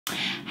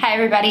Hi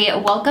everybody,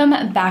 welcome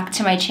back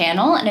to my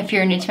channel. And if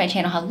you're new to my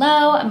channel,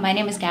 hello, my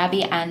name is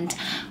Gabby and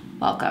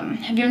welcome.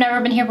 If you've never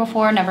been here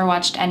before, never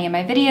watched any of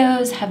my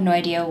videos, have no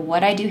idea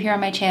what I do here on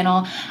my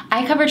channel,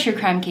 I cover true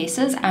crime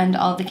cases, and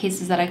all of the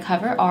cases that I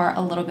cover are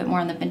a little bit more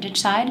on the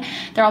vintage side.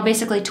 They're all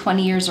basically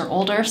 20 years or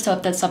older, so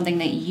if that's something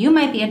that you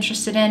might be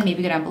interested in,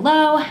 maybe go down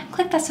below,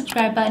 click that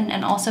subscribe button,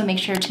 and also make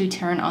sure to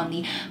turn on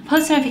the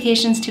post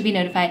notifications to be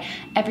notified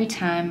every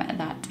time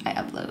that I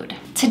upload.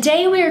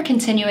 Today we are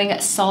continuing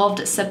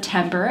Solved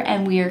September,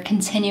 and we are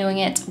continuing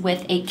it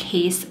with a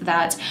case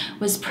that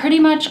was pretty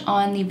much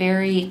on the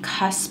very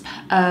cusp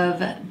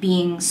of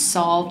being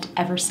solved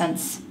ever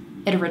since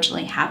it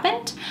originally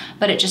happened,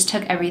 but it just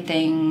took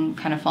everything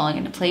kind of falling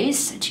into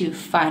place to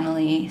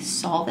finally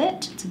solve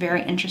it. It's a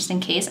very interesting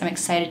case. I'm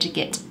excited to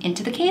get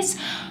into the case.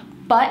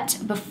 But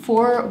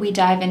before we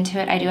dive into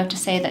it, I do have to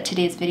say that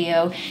today's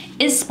video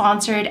is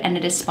sponsored, and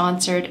it is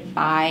sponsored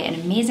by an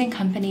amazing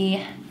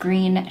company,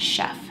 Green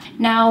Chef.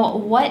 Now,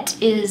 what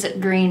is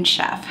Green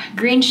Chef?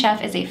 Green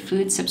Chef is a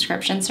food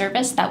subscription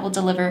service that will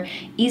deliver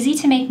easy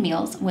to make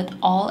meals with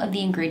all of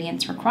the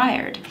ingredients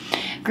required.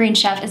 Green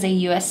Chef is a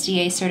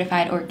USDA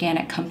certified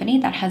organic company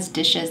that has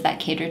dishes that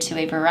cater to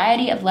a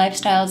variety of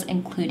lifestyles,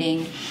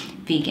 including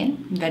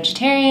vegan,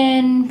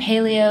 vegetarian,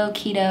 paleo,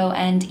 keto,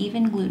 and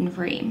even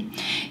gluten-free.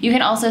 You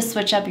can also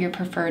switch up your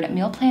preferred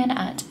meal plan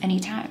at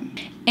any time.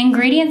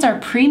 Ingredients are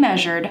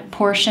pre-measured,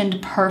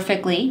 portioned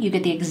perfectly. You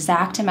get the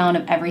exact amount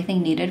of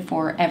everything needed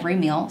for every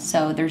meal,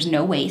 so there's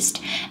no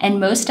waste, and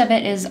most of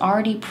it is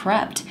already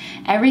prepped.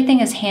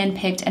 Everything is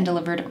hand-picked and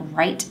delivered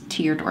right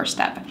to your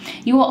doorstep.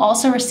 You will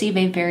also receive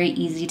a very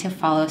easy to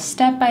follow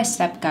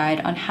step-by-step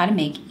guide on how to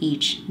make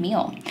each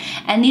meal.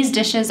 And these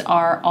dishes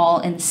are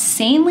all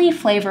insanely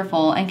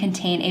flavorful and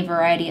contain a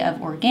variety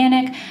of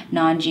organic,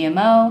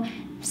 non-GMO,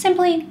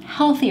 simply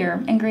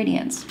healthier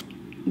ingredients.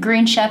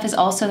 Green Chef is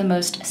also the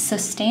most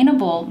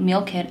sustainable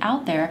meal kit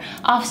out there,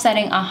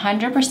 offsetting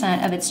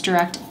 100% of its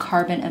direct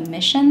carbon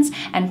emissions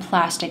and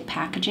plastic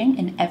packaging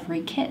in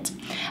every kit.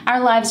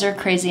 Our lives are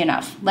crazy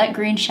enough. Let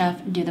Green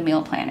Chef do the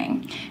meal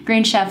planning.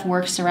 Green Chef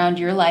works around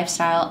your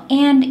lifestyle,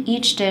 and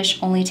each dish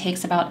only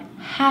takes about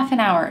half an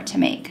hour to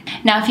make.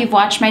 Now, if you've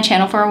watched my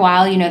channel for a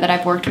while, you know that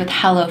I've worked with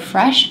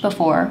HelloFresh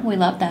before. We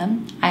love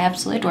them. I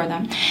absolutely adore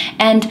them.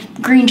 And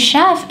Green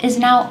Chef is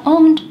now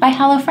owned by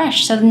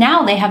HelloFresh. So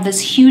now they have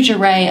this huge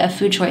array of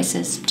food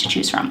choices to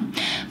choose from.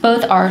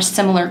 Both are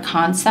similar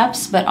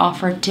concepts, but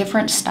offer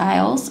different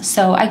styles.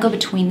 So I go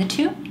between the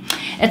two.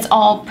 It's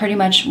all pretty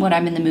much what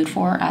I'm in the mood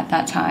for at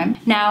that time.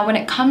 Now, when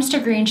it comes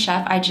to Green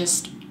Chef,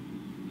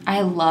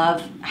 I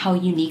love how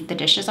unique the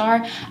dishes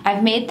are.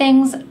 I've made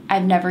things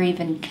I've never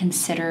even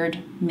considered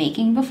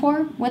making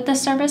before with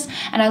this service,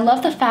 and I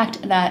love the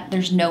fact that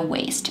there's no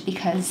waste,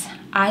 because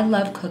I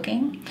love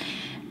cooking.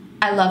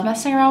 I love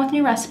messing around with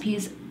new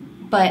recipes,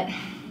 but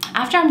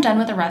after I'm done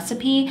with a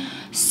recipe,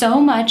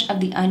 so much of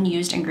the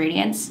unused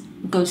ingredients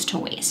goes to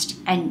waste,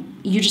 and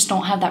you just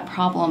don't have that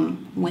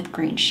problem with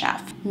Green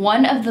Chef.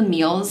 One of the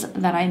meals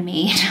that I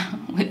made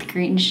with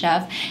Green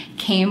Chef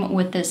came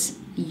with this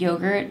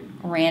yogurt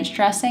ranch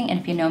dressing, and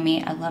if you know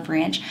me, I love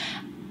ranch,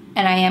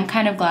 and I am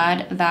kind of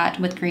glad that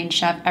with Green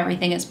Chef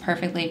everything is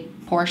perfectly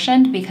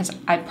portioned, because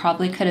I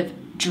probably could have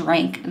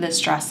drank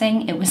this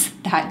dressing. It was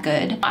that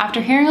good.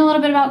 After hearing a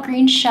little bit about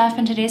Green Chef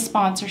and today's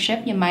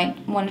sponsorship, you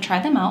might want to try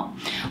them out.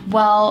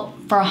 Well,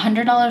 for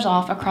 $100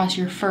 off across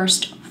your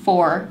first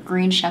 4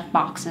 Green Chef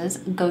boxes,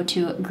 go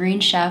to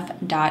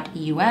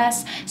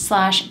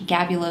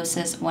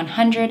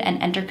greenchef.us/gabulosis100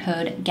 and enter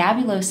code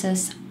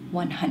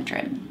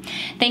gabulosis100.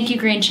 Thank you,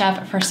 Green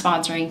Chef, for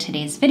sponsoring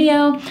today's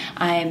video.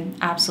 I'm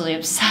absolutely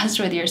obsessed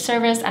with your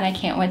service, and I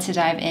can't wait to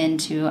dive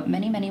into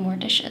many, many more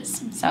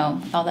dishes. So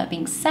with all that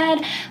being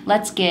said,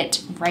 let's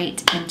get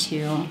right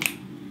into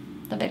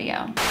the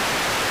video.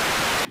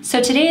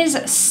 So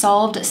today's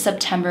Solved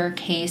September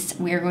case,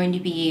 we are going to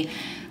be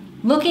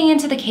looking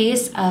into the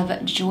case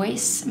of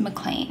Joyce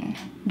Mclain.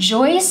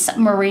 Joyce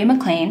Marie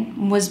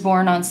Mclain was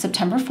born on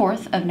September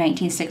 4th of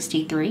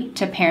 1963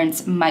 to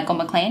parents Michael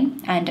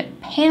Mclain and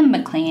Pam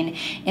Mclain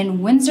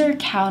in Windsor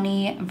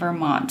County,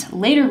 Vermont,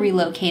 later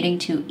relocating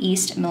to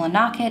East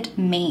Millinocket,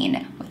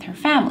 Maine with her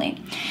family.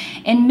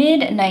 In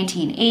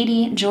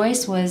mid-1980,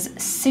 Joyce was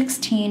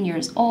 16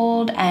 years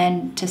old,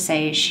 and to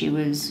say she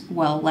was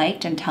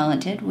well-liked and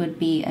talented would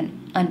be an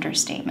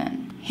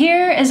understatement.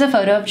 Here is a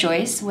photo of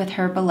Joyce with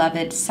her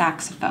beloved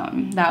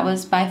saxophone. That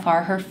was by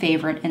far her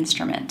favorite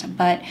instrument,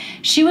 but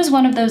she was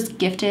one of those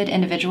gifted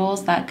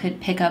individuals that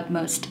could pick up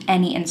most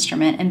any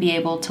instrument and be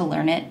able to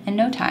learn it in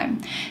no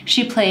time.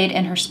 She played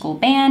in her school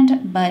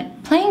band,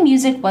 but playing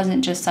music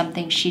wasn't just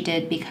something she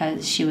did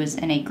because she was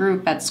in a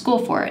group at school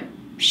for it.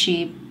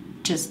 She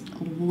just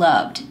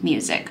loved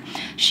music.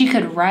 She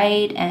could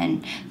write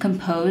and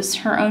compose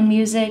her own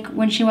music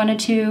when she wanted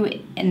to,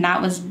 and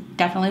that was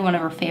definitely one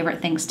of her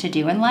favorite things to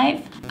do in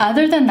life.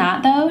 Other than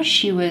that though,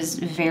 she was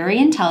very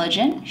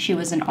intelligent. She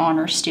was an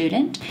honor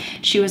student.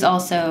 She was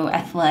also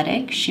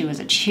athletic. She was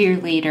a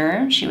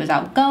cheerleader. She was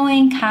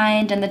outgoing,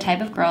 kind, and the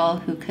type of girl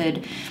who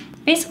could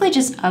basically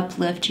just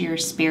uplift your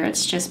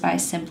spirits just by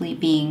simply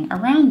being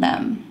around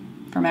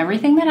them. From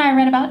everything that I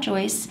read about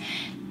Joyce,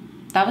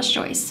 that was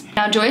Joyce.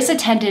 Now, Joyce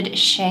attended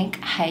Shank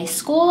High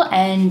School,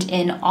 and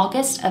in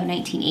August of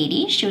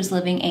 1980, she was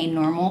living a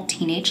normal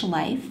teenage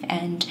life,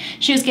 and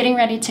she was getting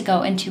ready to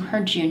go into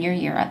her junior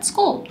year at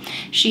school.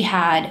 She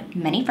had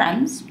many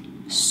friends,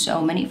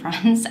 so many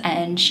friends,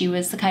 and she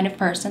was the kind of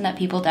person that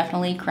people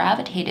definitely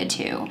gravitated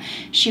to.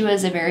 She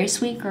was a very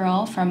sweet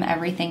girl from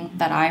everything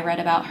that I read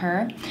about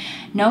her.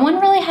 No one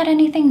really had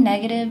anything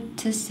negative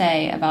to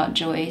say about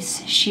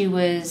Joyce. She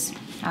was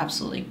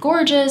absolutely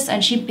gorgeous,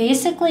 and she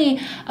basically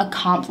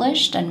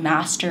accomplished and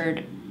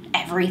mastered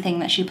everything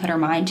that she put her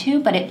mind to,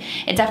 but it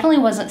definitely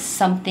wasn't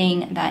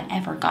something that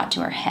ever got to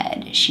her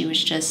head. She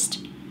was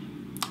just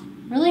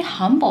really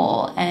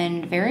humble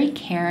and very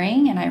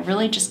caring, and I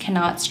really just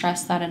cannot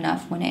stress that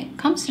enough when it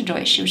comes to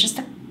Joyce. She was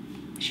a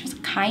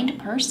kind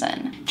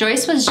person.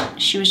 Joyce was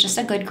just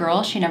a good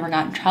girl. She never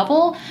got in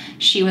trouble.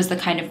 She was the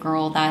kind of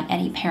girl that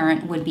any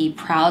parent would be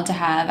proud to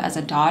have as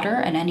a daughter,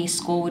 and any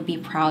school would be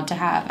proud to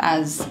have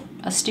as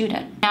a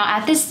student. Now,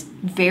 at this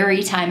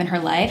very time in her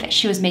life,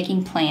 she was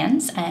making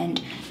plans,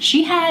 and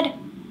she had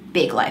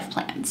big life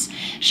plans.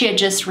 She had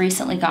just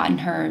recently gotten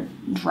her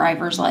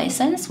driver's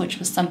license, which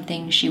was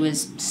something she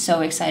was so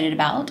excited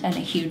about and a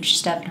huge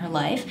step in her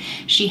life.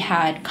 She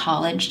had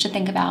college to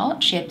think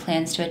about. She had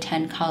plans to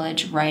attend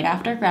college right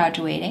after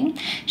graduating.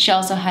 She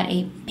also had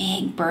a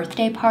big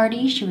birthday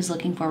party she was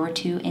looking forward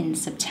to in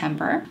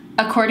September.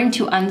 According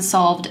to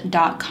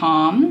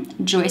unsolved.com,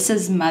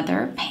 Joyce's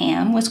mother,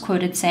 Pam, was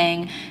quoted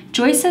saying,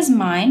 "Joyce's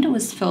mind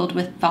was filled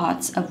with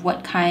thoughts of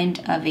what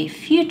kind of a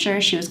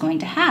future she was going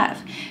to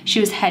have.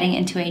 She was heading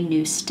into a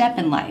new step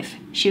in life.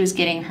 She was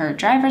getting her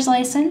driver's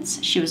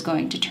license. She was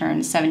going to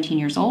turn 17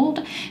 years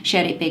old. She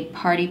had a big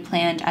party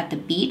planned at the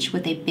beach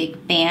with a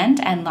big band,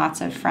 and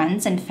lots of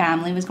friends and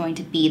family was going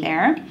to be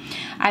there.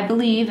 I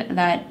believe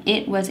that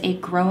it was a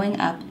growing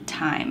up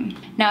time."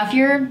 Now, if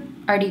you're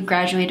already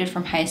graduated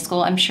from high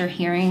school, I'm sure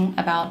hearing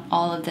about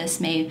all of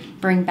this may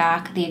bring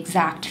back the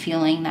exact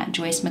feeling that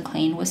Joyce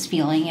Mclain was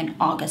feeling in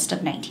August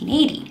of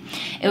 1980.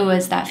 It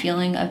was that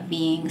feeling of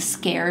being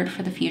scared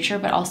for the future,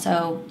 but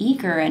also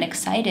eager and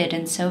excited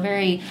and so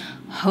very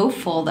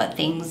hopeful that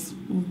things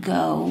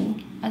go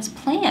as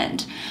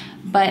planned.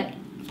 But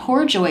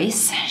poor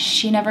Joyce,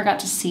 she never got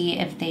to see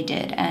if they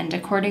did. And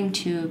according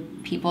to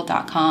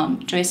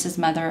people.com, Joyce's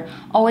mother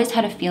always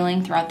had a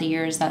feeling throughout the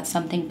years that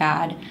something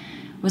bad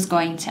was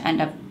going to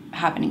end up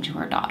happening to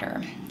her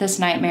daughter. This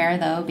nightmare,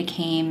 though,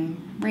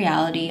 became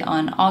reality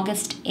on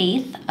August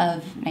 8th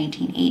of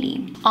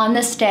 1980. On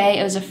this day,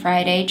 it was a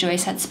Friday,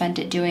 Joyce had spent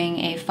it doing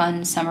a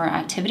fun summer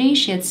activity.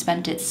 She had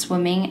spent it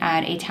swimming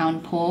at a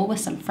town pool with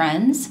some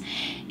friends.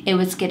 It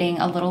was getting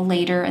a little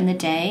later in the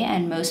day,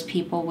 and most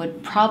people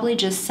would probably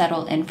just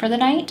settle in for the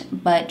night,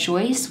 but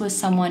Joyce was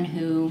someone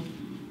who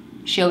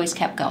she always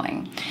kept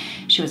going.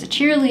 She was a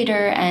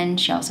cheerleader, and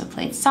she also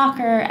played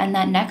soccer, and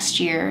that next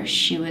year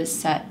she was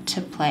set to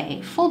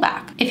play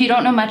fullback. If you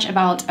don't know much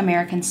about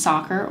American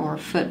soccer, or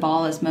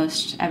football as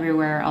most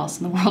everywhere else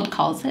in the world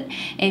calls it,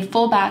 a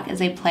fullback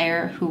is a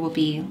player who will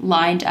be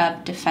lined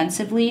up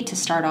defensively to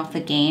start off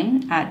the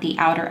game at the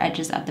outer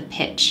edges of the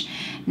pitch.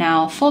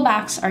 Now,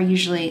 fullbacks are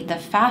usually the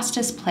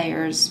fastest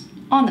players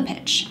on the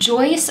pitch.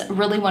 Joyce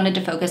really wanted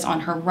to focus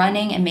on her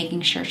running and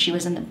making sure she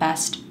was in the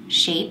best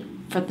shape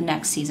for the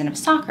next season of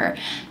soccer.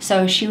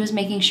 So she was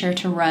making sure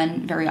to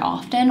run very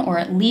often, or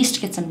at least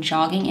get some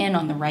jogging in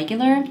on the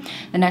regular.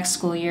 The next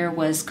school year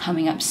was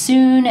coming up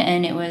soon,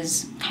 and it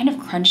was kind of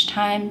crunch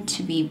time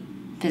to be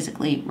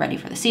physically ready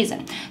for the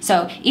season.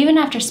 So even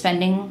after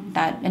spending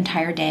that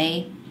entire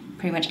day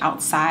pretty much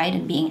outside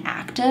and being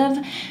active,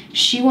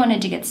 she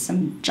wanted to get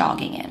some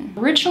jogging in.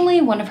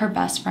 Originally, one of her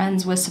best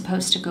friends was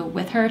supposed to go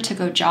with her to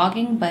go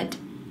jogging, but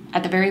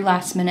at the very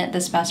last minute,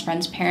 this best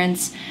friend's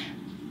parents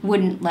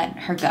wouldn't let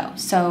her go.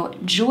 So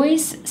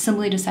Joyce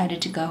simply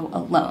decided to go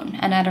alone,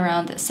 and at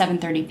around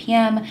 7:30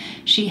 p.m.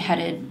 she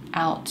headed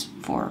out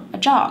for a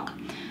jog.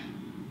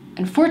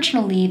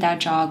 Unfortunately,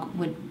 that jog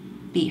would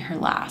be her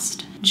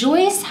last.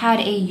 Joyce had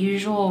a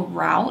usual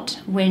route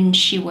when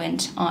she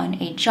went on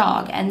a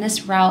jog, and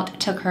this route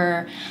took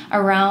her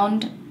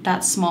around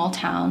that small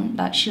town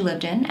that she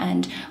lived in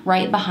and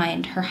right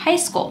behind her high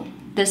school.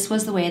 This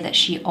was the way that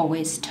she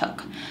always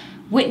took.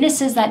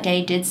 Witnesses that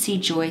day did see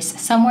Joyce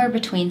somewhere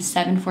between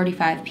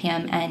 7:45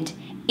 p.m. and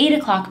 8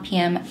 o'clock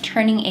p.m.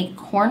 turning a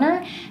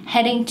corner,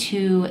 heading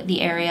to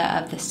the area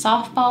of the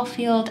softball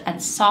field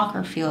and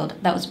soccer field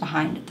that was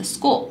behind the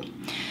school.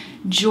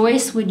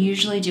 Joyce would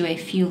usually do a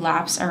few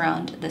laps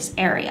around this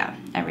area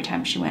every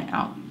time she went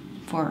out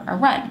for a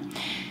run.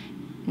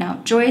 Now,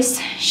 Joyce,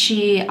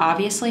 she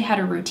obviously had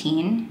a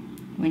routine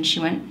when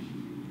she went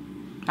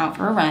out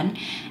for a run,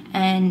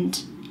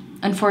 and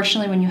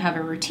unfortunately, when you have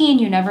a routine,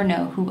 you never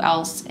know who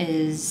else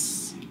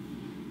is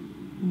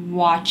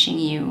watching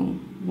you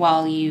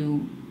while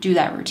you do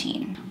that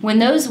routine. When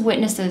those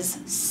witnesses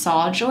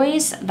saw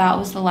Joyce, that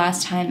was the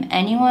last time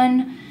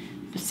anyone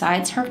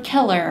besides her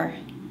killer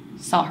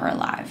saw her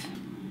alive.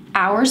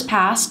 Hours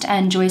passed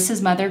and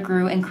Joyce's mother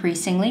grew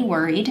increasingly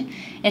worried.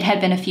 It had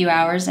been a few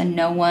hours and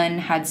no one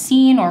had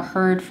seen or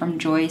heard from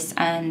Joyce,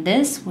 and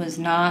this was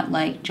not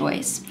like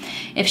Joyce.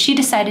 If she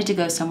decided to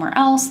go somewhere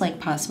else, like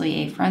possibly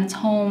a friend's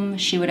home,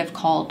 she would have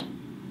called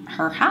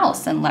her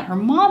house and let her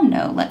mom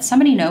know, let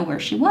somebody know where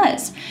she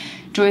was.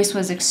 Joyce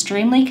was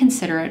extremely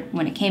considerate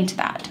when it came to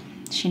that.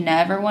 She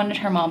never wanted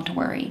her mom to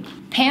worry.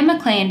 Pam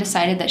Mclain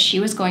decided that she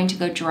was going to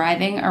go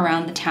driving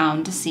around the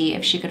town to see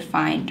if she could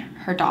find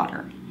her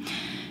daughter.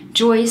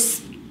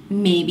 Joyce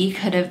maybe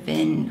could have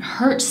been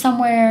hurt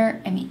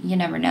somewhere. I mean, you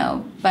never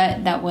know,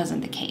 but that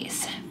wasn't the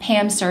case.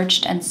 Pam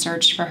searched and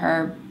searched for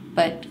her,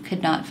 but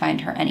could not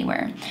find her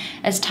anywhere.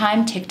 As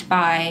time ticked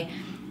by,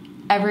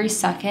 every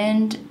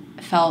second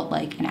felt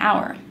like an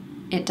hour.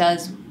 It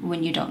does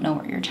when you don't know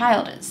where your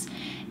child is.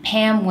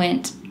 Pam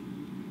went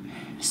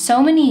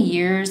so many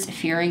years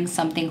fearing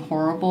something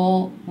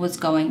horrible was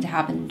going to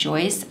happen to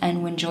Joyce,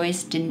 and when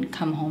Joyce didn't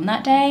come home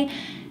that day,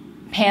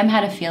 Pam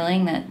had a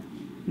feeling that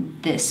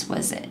this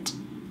was it,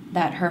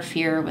 that her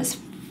fear was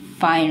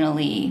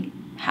finally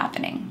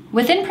happening.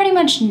 Within pretty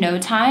much no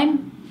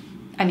time,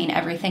 I mean,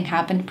 everything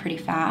happened pretty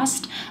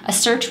fast, a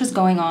search was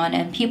going on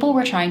and people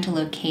were trying to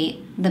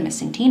locate the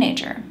missing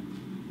teenager.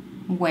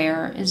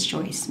 Where is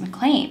Joyce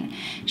Mclain?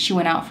 She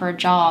went out for a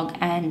jog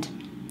and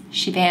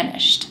she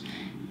vanished.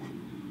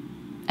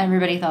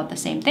 Everybody thought the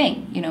same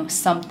thing. You know,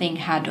 something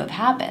had to have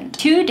happened.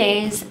 2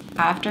 days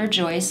after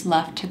Joyce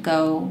left to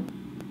go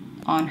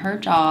on her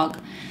jog,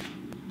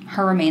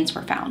 her remains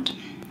were found.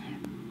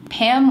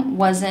 Pam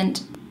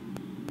wasn't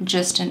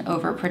just an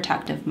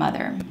overprotective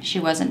mother. She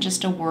wasn't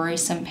just a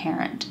worrisome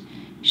parent.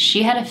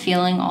 She had a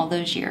feeling all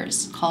those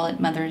years, call it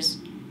mother's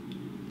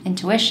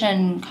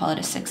intuition, call it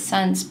a sixth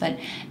sense, but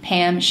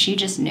Pam, she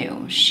just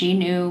knew. She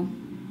knew,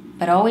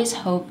 but always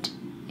hoped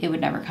it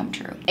would never come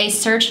true. A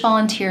search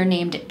volunteer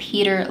named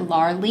Peter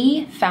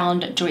Larley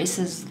found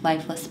Joyce's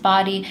lifeless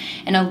body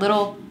in a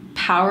little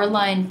power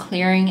line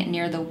clearing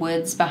near the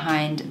woods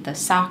behind the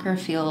soccer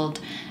field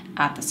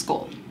at the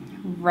school,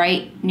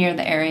 right near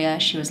the area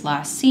she was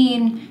last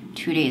seen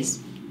 2 days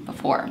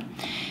before.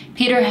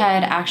 Peter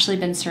had actually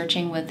been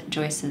searching with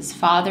Joyce's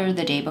father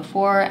the day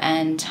before,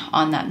 and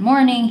on that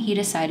morning, he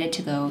decided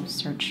to go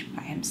search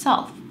by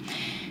himself.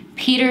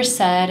 Peter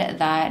said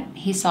that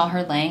he saw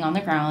her laying on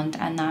the ground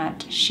and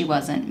that she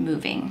wasn't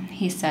moving.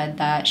 He said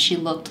that she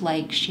looked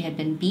like she had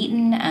been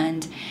beaten,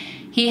 and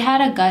he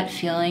had a gut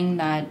feeling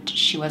that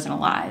she wasn't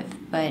alive,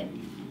 but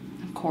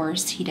of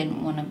course he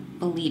didn't want to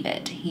believe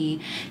it.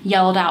 He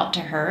yelled out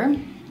to her.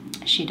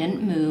 She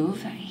didn't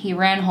move. He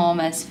ran home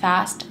as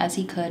fast as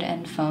he could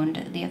and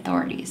phoned the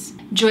authorities.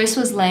 Joyce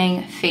was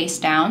laying face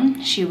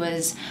down. She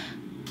was,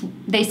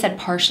 they said,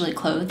 partially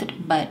clothed,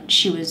 but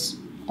she was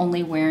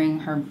only wearing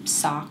her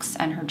socks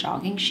and her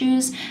jogging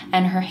shoes,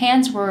 and her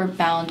hands were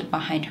bound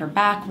behind her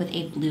back with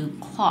a blue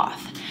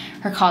cloth.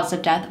 Her cause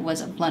of death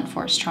was blunt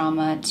force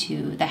trauma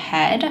to the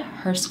head.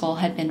 Her skull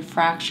had been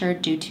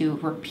fractured due to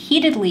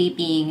repeatedly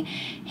being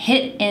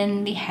hit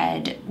in the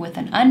head with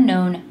an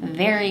unknown,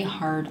 very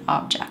hard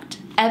object.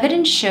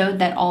 Evidence showed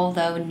that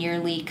although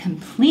nearly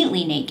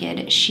completely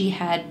naked, she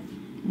had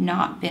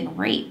not been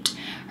raped.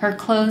 Her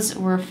clothes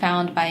were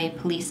found by a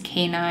police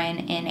canine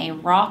in a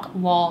rock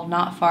wall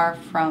not far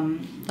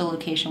from the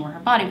location where her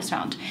body was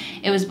found.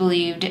 It was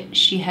believed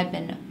she had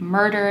been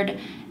murdered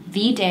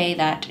the day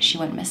that she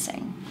went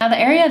missing. Now, the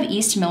area of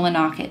East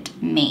Millinocket,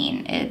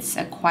 Maine, it's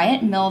a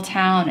quiet mill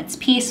town, it's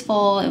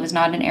peaceful, it was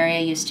not an area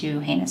used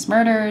to heinous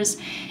murders.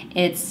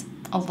 It's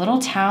a little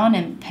town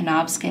in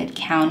Penobscot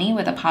County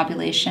with a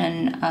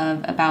population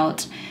of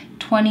about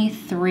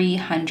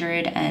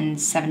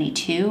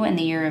 2,372 in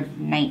the year of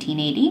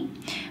 1980.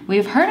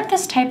 We've heard of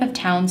this type of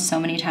town so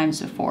many times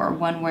before,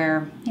 one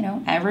where, you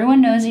know,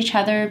 everyone knows each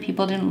other,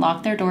 people didn't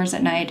lock their doors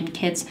at night, and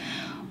kids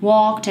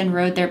walked and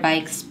rode their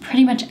bikes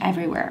pretty much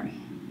everywhere.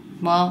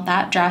 Well,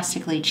 that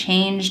drastically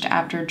changed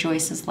after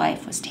Joyce's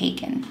life was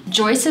taken.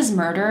 Joyce's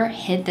murder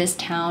hit this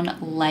town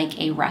like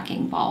a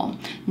wrecking ball.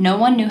 No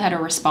one knew how to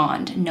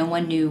respond. No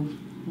one knew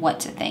what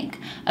to think.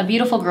 A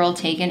beautiful girl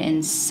taken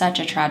in such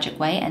a tragic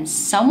way, and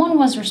someone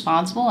was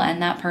responsible,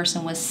 and that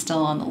person was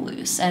still on the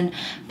loose and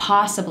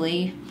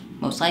possibly,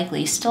 most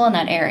likely, still in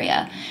that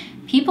area.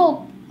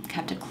 People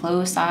kept a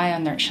close eye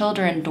on their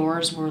children.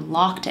 Doors were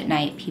locked at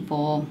night.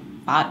 People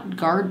bought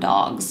guard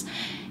dogs.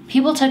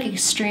 People took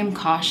extreme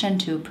caution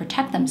to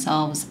protect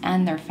themselves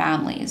and their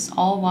families,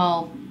 all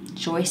while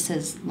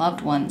Joyce's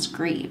loved ones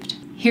grieved.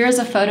 Here is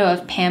a photo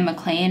of Pam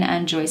Mclain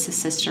and Joyce's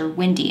sister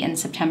Wendy in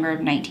September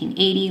of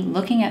 1980,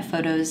 looking at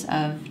photos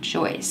of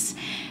Joyce.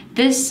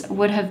 This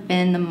would have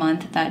been the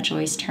month that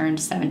Joyce turned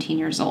 17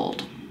 years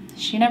old.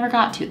 She never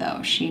got to,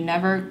 though. She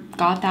never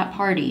got that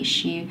party.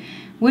 She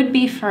would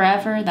be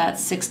forever that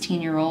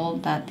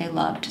 16-year-old that they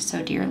loved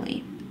so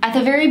dearly. At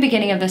the very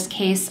beginning of this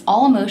case,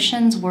 all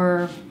emotions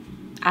were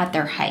at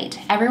their height.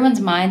 Everyone's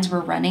minds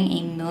were running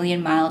a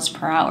million miles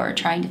per hour,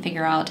 trying to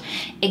figure out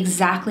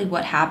exactly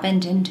what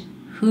happened and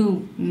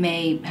who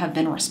may have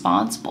been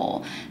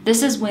responsible.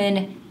 This is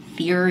when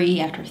theory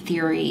after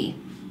theory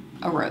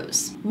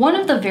arose. One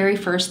of the very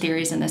first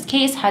theories in this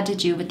case had to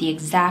do with the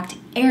exact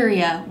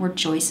area where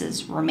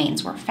Joyce's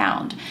remains were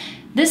found.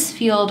 This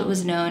field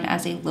was known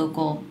as a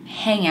local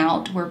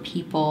hangout where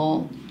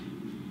people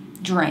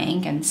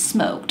drank and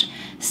smoked.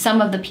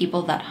 Some of the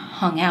people that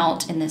hung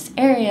out in this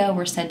area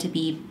were said to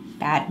be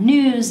bad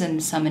news,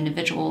 and some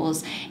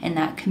individuals in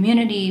that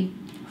community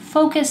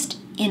focused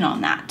in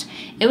on that.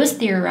 It was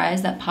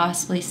theorized that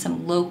possibly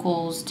some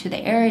locals to the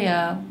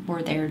area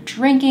were there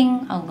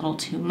drinking a little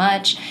too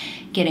much,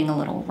 getting a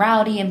little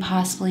rowdy, and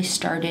possibly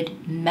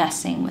started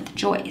messing with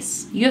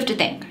Joyce. You have to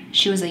think,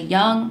 she was a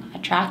young,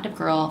 attractive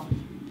girl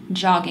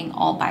jogging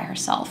all by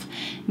herself.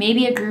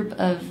 Maybe a group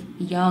of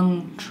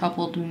young,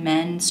 troubled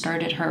men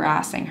started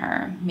harassing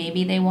her.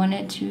 Maybe they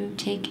wanted to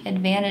take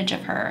advantage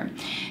of her.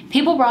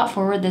 People brought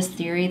forward this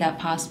theory that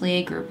possibly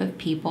a group of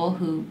people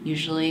who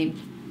usually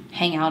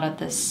hang out at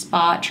this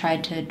spot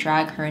tried to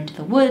drag her into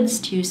the woods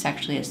to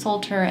sexually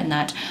assault her, and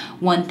that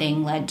one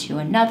thing led to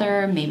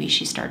another. Maybe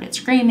she started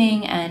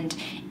screaming and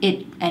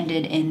it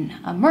ended in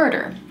a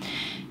murder.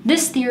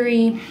 This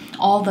theory,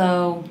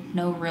 although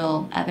no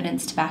real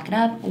evidence to back it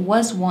up,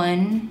 was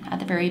one at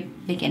the very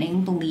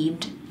beginning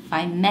believed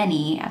by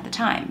many at the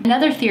time.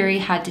 Another theory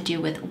had to do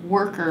with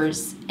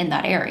workers in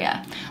that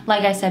area.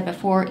 Like I said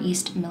before,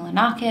 East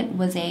Millinocket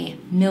was a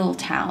mill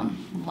town.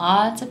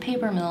 Lots of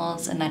paper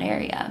mills in that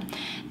area.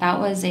 That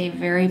was a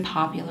very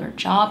popular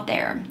job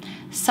there.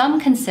 Some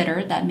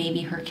considered that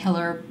maybe her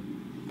killer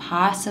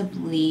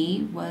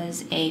possibly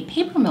was a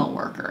paper mill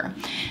worker.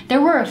 There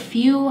were a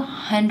few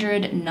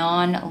hundred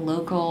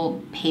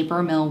non-local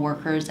paper mill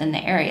workers in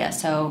the area,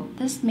 so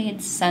this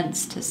made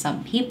sense to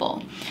some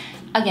people.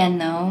 Again,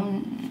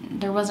 though,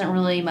 there wasn't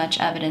really much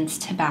evidence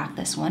to back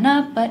this one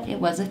up, but it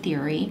was a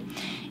theory.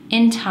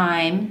 In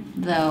time,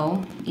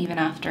 though, even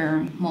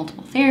after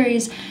multiple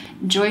theories,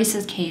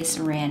 Joyce's case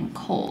ran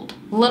cold.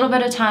 A little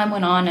bit of time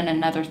went on and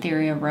another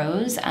theory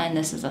arose, and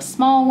this is a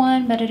small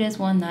one, but it is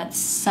one that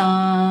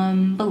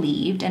some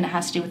believed, and it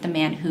has to do with the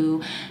man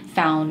who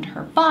found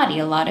her body.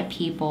 A lot of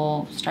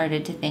people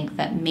started to think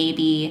that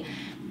maybe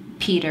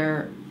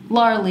Peter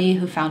Larley,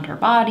 who found her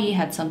body,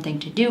 had something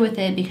to do with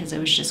it because it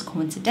was just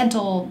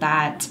coincidental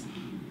that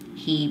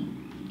he,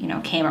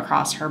 came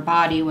across her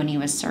body when he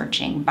was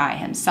searching by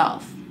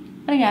himself.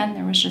 But again,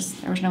 there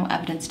was no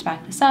evidence to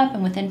back this up,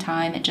 and within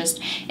time,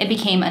 it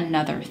became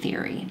another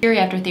theory. Theory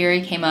after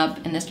theory came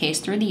up in this case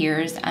through the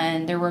years,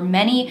 and there were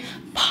many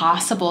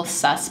possible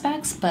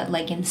suspects, but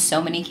like in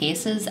so many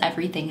cases,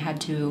 everything had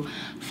to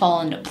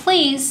fall into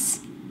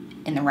place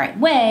in the right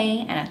way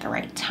and at the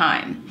right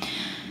time.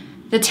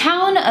 The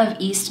town of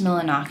East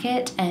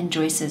Millinocket and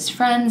Joyce's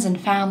friends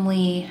and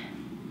family,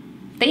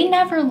 they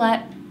never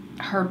let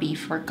her be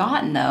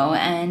forgotten though,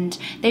 and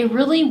they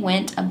really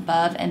went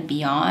above and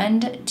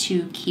beyond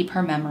to keep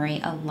her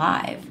memory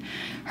alive.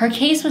 Her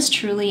case was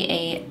truly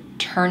a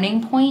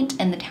turning point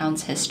in the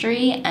town's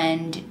history,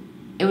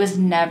 and it was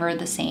never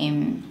the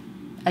same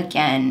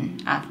again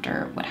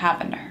after what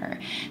happened to her.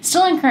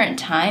 Still in current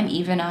time,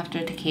 even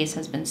after the case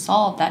has been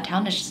solved, that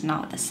town is just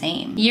not the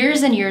same.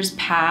 Years and years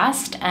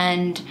passed,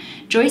 and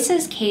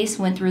Joyce's case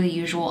went through the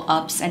usual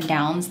ups and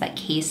downs that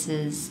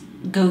cases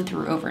go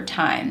through over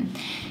time.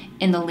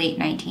 In the late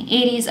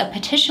 1980s, a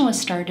petition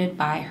was started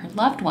by her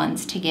loved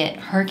ones to get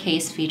her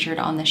case featured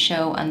on the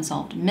show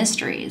Unsolved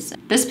Mysteries.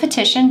 This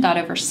petition got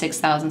over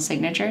 6,000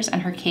 signatures,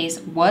 and her case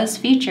was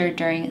featured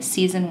during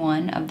season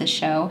 1 of the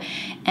show,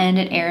 and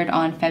it aired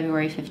on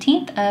February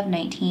 15th of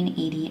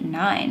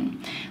 1989.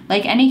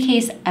 Like any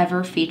case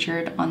ever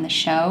featured on the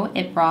show,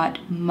 it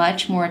brought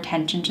much more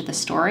attention to the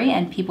story,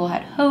 and people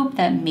had hoped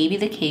that maybe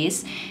the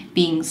case,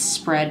 being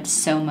spread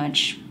so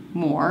much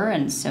more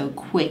and so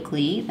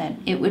quickly, that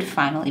it would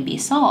finally be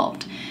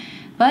solved.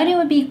 But it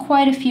would be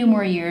quite a few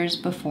more years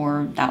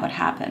before that would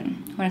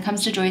happen. When it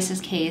comes to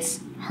Joyce's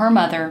case, her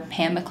mother,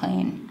 Pam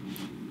Mclain,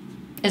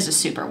 is a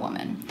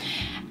superwoman.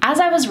 As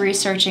I was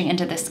researching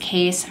into this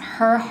case,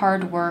 her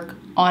hard work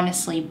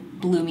honestly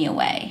blew me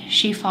away.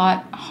 She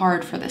fought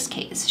hard for this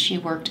case. She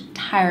worked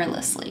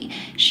tirelessly.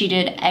 She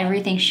did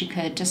everything she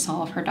could to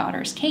solve her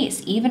daughter's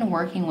case, even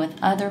working with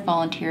other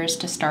volunteers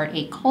to start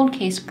a cold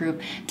case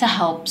group to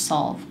help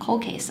solve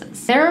cold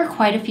cases. There are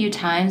quite a few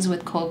times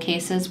with cold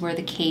cases where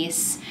the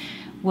case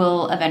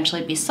will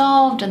eventually be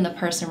solved and the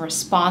person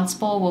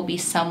responsible will be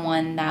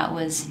someone that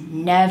was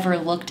never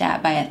looked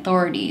at by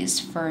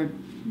authorities for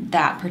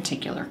that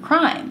particular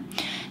crime.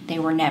 They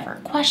were never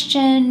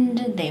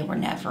questioned, they were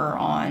never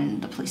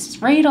on the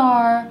police's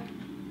radar.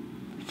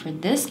 For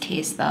this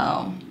case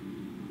though,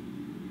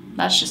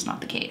 that's just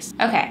not the case.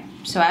 Okay,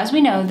 so as we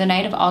know, the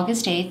night of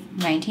August 8th,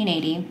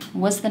 1980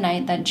 was the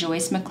night that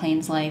Joyce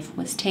Mclain's life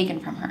was taken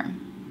from her.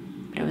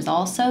 But it was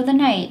also the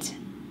night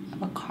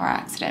of a car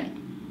accident.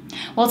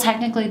 Well,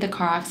 technically the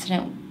car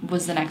accident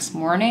was the next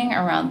morning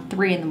around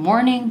 3 in the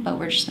morning, but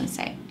we're just gonna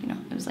say,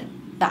 it was like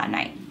that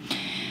night.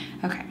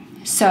 Okay,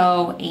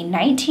 so a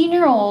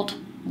 19-year-old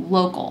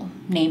local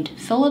named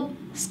Philip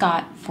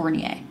Scott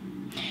Fournier.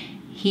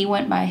 He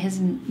went by his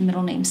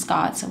middle name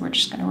Scott, so we're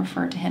just going to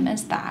refer to him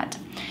as that.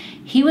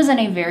 He was in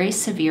a very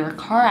severe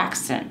car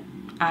accident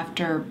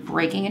after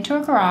breaking into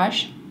a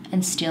garage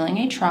and stealing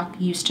a truck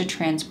used to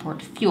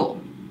transport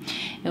fuel.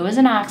 It was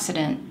an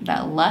accident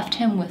that left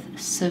him with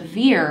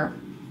severe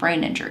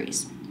brain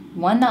injuries,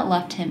 one that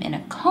left him in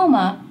a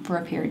coma for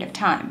a period of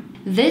time.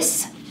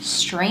 This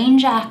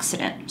strange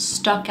accident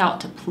stuck out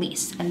to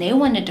police, and they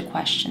wanted to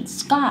question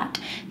Scott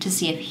to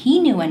see if he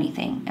knew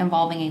anything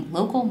involving a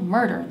local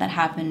murder that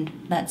happened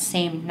that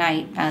same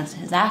night as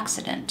his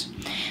accident.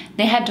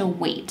 They had to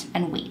wait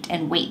and wait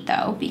and wait,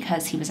 though,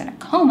 because he was in a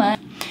coma.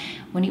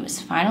 When he was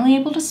finally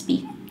able to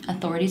speak,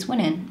 authorities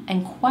went in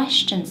and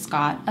questioned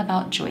Scott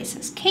about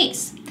Joyce's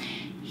case.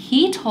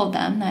 He told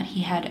them that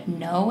he had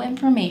no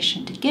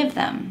information to give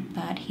them,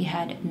 that he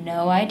had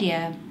no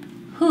idea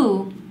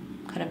who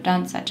could have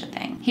done such a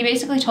thing. He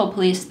basically told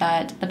police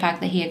that the fact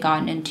that he had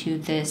gotten into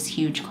this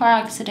huge car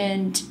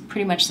accident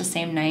pretty much the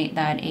same night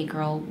that a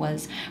girl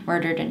was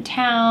murdered in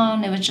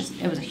town, it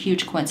was a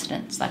huge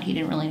coincidence that he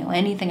didn't really know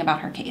anything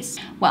about her case.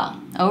 Well,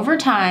 over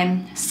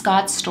time,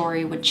 Scott's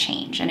story would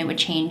change, and it would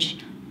change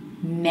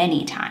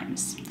many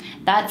times.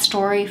 That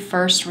story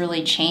first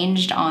really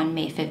changed on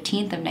May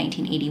 15th of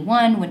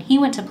 1981 when he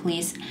went to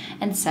police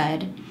and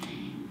said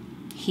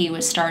he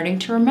was starting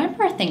to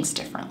remember things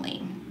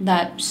differently,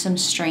 that some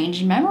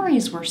strange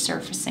memories were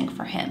surfacing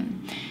for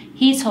him.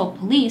 He told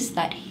police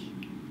that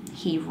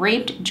he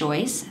raped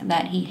Joyce,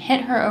 that he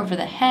hit her over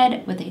the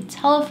head with a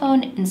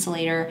telephone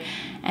insulator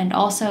and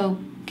also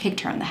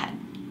kicked her in the head,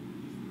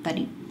 that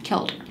he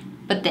killed her.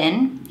 But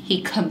then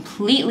he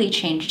completely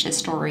changed his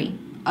story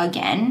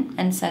again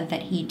and said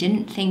that he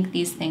didn't think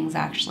these things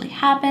actually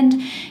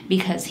happened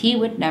because he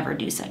would never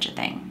do such a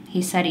thing.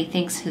 He said he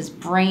thinks his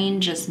brain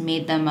just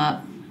made them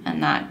up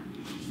and that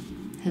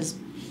his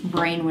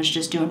brain was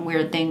just doing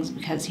weird things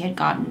because he had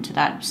gotten into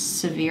that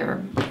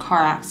severe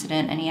car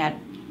accident and he had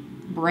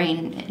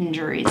brain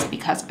injuries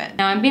because of it.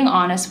 Now, I'm being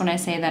honest when I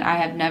say that I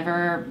have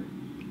never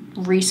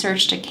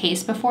researched a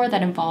case before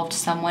that involved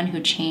someone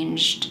who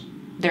changed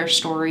their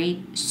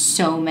story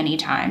so many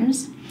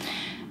times.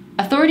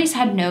 Authorities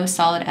had no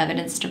solid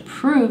evidence to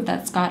prove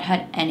that Scott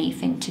had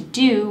anything to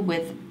do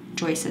with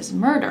Joyce's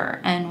murder,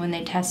 and when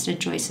they tested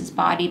Joyce's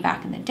body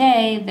back in the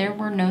day, there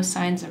were no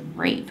signs of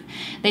rape.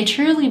 They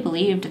truly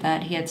believed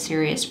that he had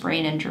serious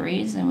brain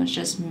injuries and was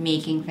just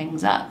making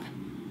things up.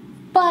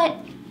 But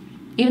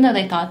even though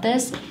they thought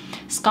this,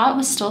 Scott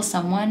was still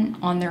someone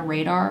on their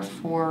radar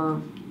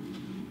for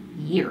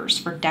years,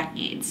 for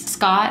decades.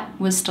 Scott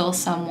was still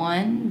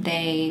someone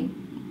they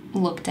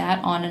looked at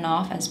on and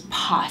off as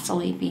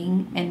possibly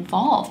being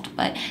involved,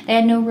 but they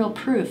had no real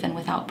proof. And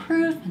without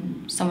proof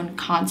and someone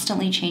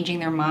constantly changing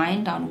their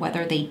mind on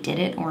whether they did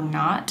it or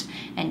not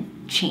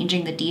and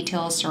changing the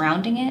details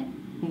surrounding it,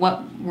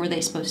 what were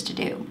they supposed to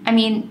do? I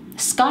mean,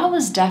 Scott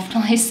was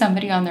definitely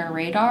somebody on their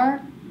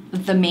radar,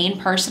 the main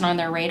person on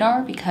their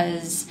radar,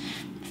 because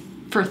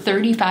for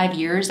 35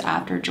 years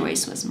after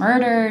Joyce was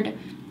murdered,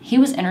 he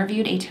was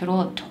interviewed a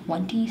total of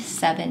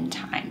 27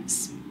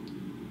 times.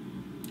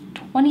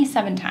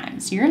 27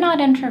 times. You're not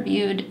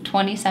interviewed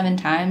 27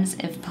 times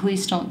if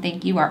police don't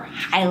think you are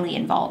highly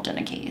involved in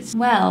a case.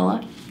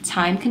 Well,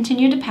 time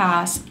continued to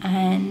pass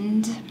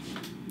and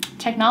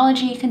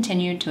technology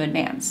continued to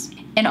advance.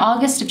 In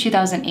August of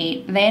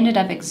 2008, they ended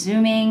up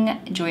exhuming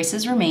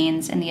Joyce's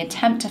remains in the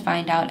attempt to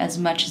find out as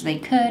much as they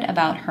could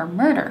about her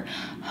murder,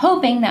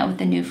 hoping that with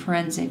the new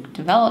forensic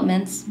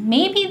developments,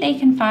 maybe they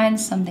can find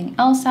something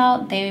else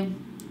out they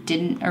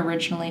didn't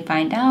originally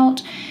find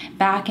out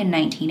back in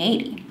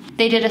 1980.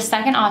 They did a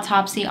second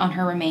autopsy on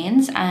her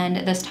remains,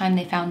 and this time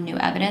they found new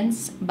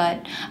evidence,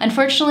 but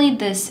unfortunately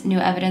this new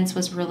evidence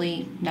was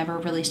really never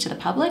released to the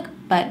public.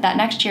 But that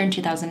next year in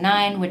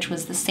 2009, which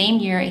was the same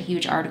year a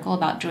huge article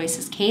about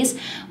Joyce's case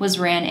was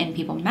ran in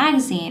People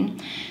magazine,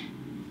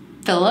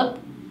 Philip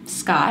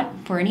Scott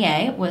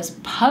Fournier was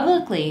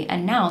publicly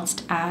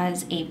announced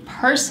as a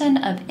person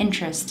of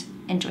interest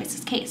in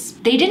Joyce's case.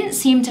 They didn't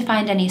seem to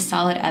find any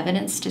solid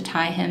evidence to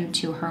tie him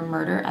to her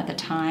murder at the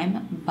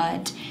time,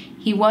 but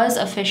he was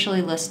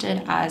officially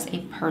listed as a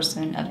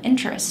person of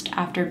interest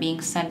after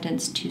being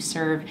sentenced to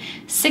serve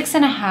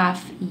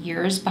 6.5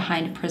 years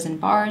behind prison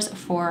bars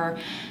for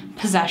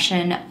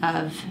possession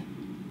of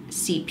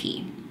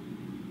CP.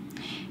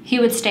 He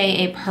would stay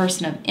a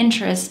person of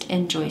interest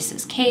in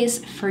Joyce's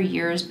case for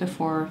years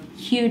before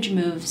huge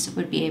moves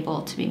would be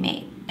able to be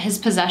made. His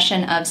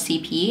possession of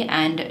CP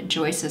and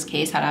Joyce's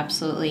case had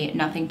absolutely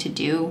nothing to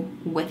do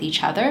with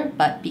each other,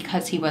 but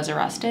because he was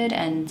arrested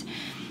and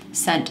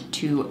sent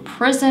to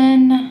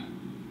prison,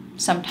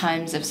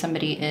 sometimes if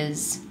somebody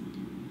is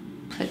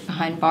put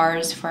behind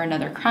bars for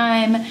another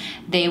crime,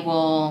 they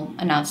will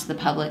announce to the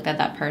public that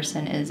that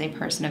person is a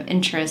person of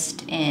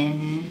interest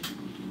in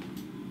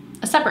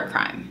a separate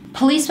crime.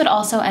 Police would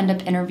also end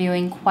up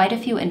interviewing quite a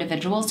few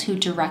individuals who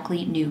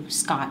directly knew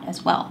Scott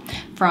as well,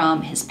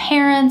 from his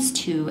parents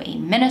to a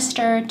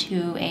minister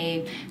to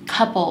a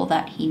couple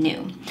that he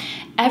knew.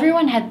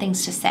 Everyone had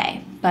things to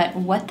say, but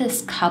what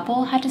this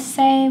couple had to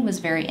say was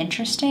very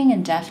interesting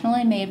and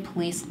definitely made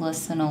police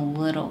listen a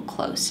little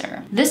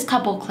closer. This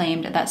couple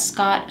claimed that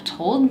Scott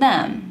told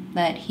them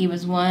that he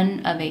was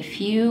one of a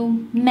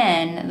few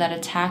men that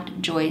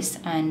attacked Joyce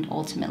and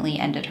ultimately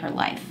ended her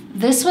life.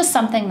 This was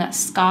something that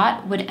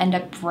Scott would end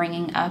up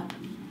bringing up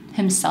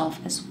himself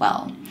as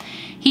well.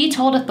 He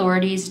told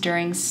authorities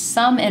during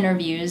some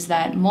interviews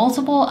that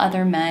multiple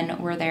other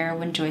men were there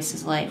when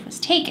Joyce's life was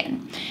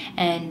taken,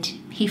 and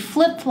he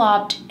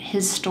flip-flopped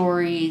his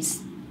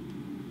stories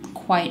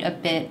quite a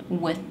bit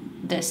with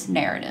this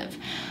narrative.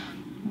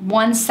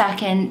 One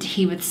second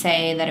he would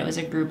say that it was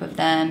a group of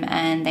them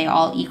and they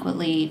all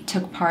equally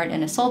took part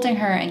in assaulting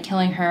her and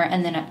killing her,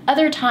 and then at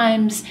other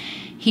times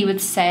he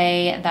would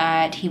say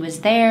that he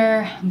was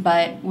there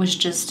but was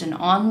just an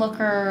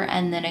onlooker,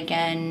 and then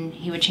again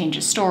he would change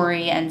his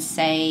story and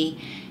say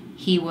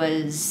he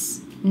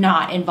was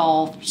not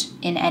involved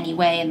in any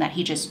way and that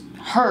he just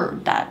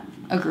heard that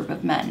a group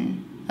of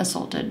men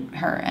assaulted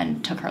her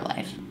and took her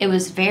life. It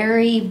was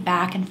very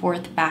back and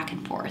forth, back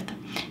and forth.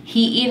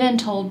 He even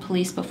told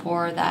police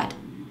before that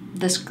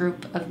this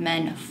group of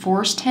men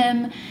forced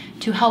him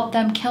to help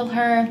them kill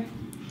her.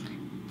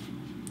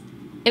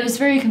 It was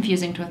very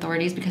confusing to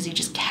authorities because he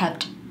just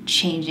kept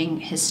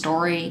changing his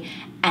story,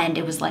 and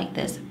it was like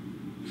this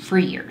for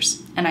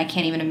years. And I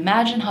can't even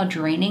imagine how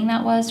draining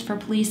that was for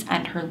police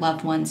and her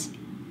loved ones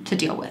to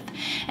deal with.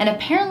 And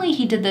apparently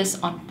he did this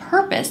on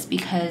purpose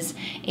because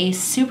a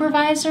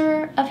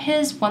supervisor of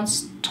his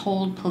once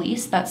told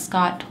police that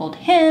Scott told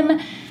him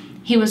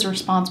he was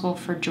responsible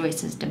for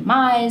Joyce's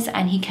demise,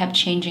 and he kept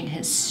changing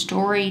his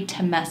story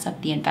to mess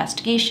up the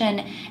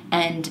investigation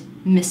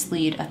and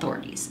mislead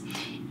authorities,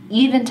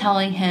 even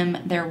telling him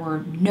there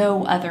were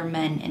no other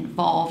men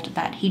involved,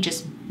 that he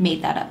just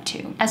made that up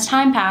too. As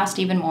time passed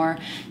even more,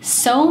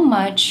 so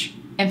much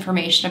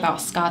information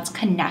about Scott's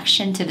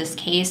connection to this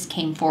case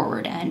came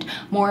forward, and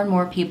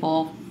more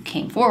people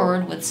came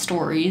forward with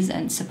stories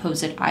and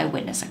supposed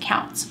eyewitness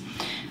accounts.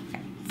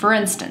 For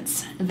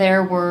instance,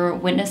 there were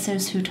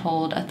witnesses who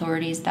told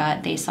authorities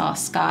that they saw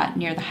Scott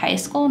near the high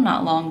school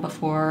not long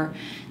before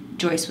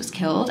Joyce was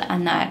killed,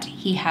 and that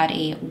he had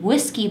a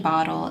whiskey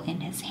bottle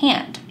in his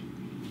hand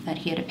that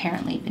he had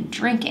apparently been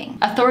drinking.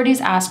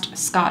 Authorities asked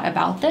Scott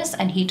about this,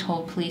 and he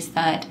told police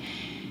that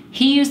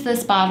he used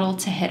this bottle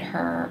to hit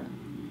her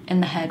in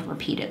the head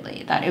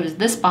repeatedly, that it was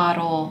this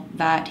bottle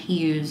that he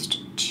used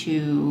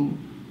to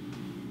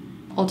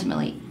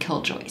ultimately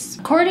kill Joyce.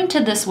 According to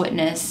this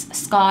witness,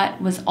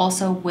 Scott was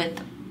also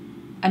with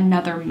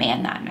another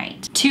man that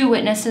night. Two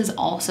witnesses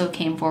also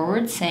came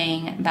forward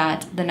saying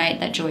that the night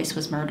that Joyce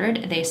was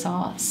murdered, they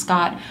saw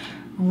Scott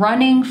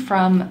running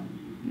from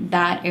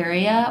that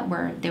area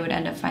where they would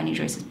end up finding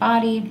Joyce's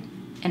body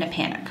in a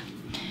panic.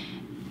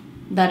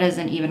 That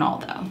isn't even all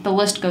though. The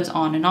list goes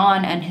on,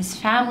 and his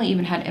family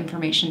even had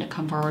information to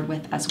come forward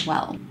with as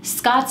well.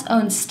 Scott's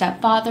own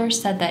stepfather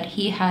said that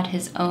he had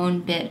his own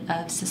bit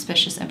of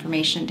suspicious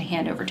information to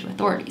hand over to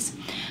authorities.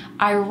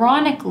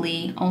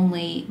 Ironically,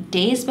 only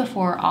days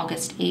before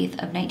August 8th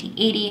of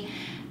 1980,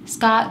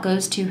 Scott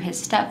goes to his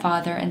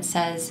stepfather and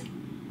says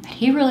that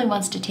he really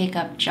wants to take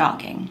up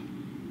jogging.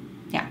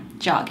 Yeah,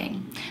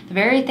 jogging. The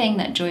very thing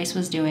that Joyce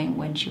was doing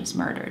when she was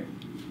murdered.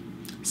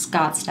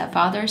 Scott's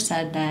stepfather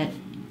said that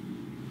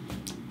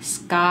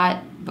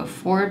Scott,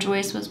 before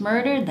Joyce was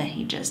murdered, that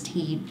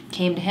he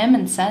came to him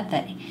and said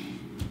that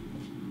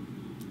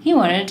he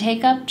wanted to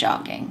take up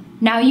jogging.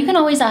 Now, you can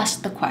always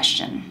ask the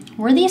question,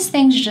 were these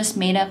things just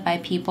made up by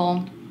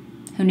people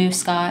who knew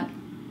Scott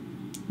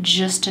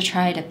just to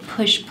try to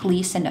push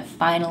police into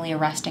finally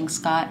arresting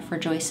Scott for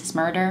Joyce's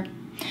murder?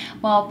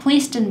 Well,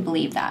 police didn't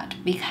believe that,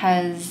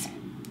 because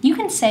you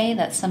can say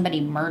that somebody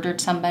murdered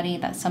somebody,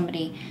 that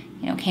somebody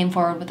came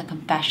forward with a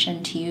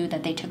confession to you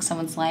that they took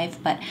someone's life,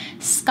 but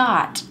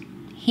Scott,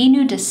 he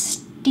knew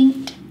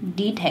distinct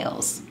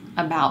details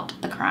about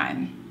the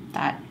crime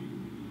that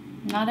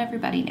not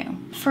everybody knew.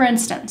 For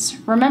instance,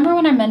 remember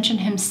when I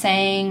mentioned him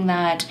saying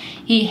that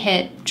he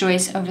hit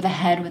Joyce over the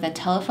head with a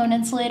telephone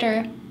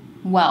insulator?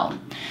 Well,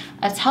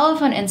 a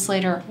telephone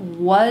insulator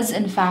was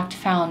in fact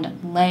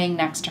found laying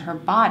next to her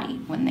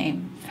body when they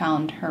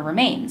found her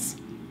remains.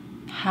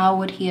 How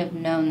would he have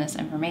known this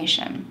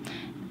information?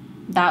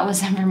 That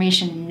was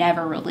information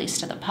never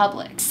released to the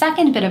public.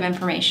 Second bit of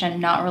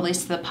information not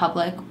released to the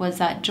public was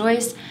that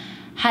Joyce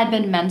had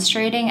been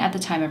menstruating at the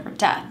time of her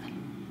death.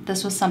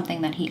 This was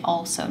something that he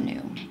also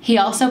knew. He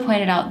also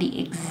pointed out the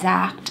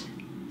exact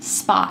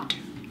spot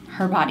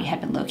her body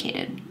had been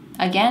located.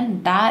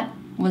 Again, that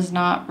was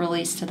not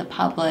released to the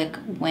public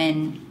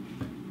when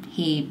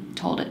he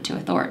told it to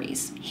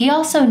authorities. He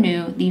also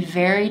knew the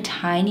very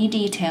tiny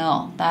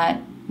detail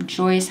that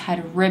Joyce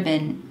had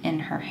ribbon in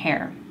her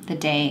hair the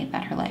day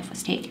that her life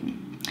was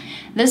taken.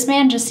 This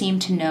man just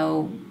seemed to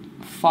know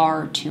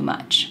far too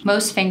much.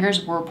 Most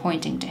fingers were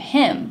pointing to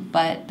him,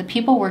 but the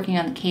people working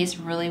on the case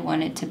really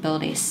wanted to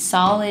build a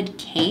solid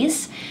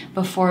case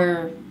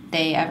before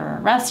they ever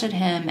arrested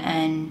him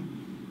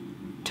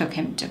and took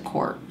him to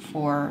court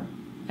for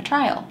a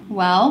trial.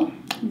 Well,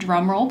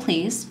 drum roll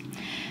please,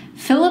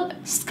 Philip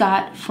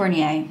Scott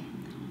Fournier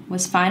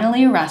was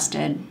finally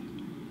arrested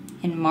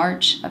in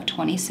March of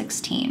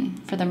 2016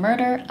 for the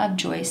murder of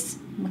Joyce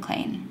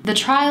Mclain. The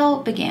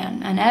trial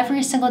began, and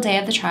every single day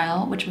of the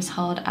trial, which was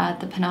held at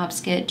the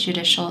Penobscot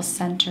Judicial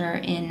Center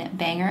in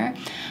Bangor,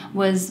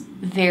 was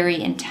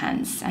very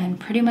intense, and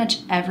pretty much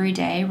every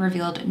day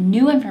revealed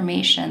new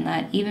information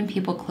that even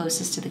people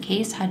closest to the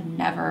case had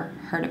never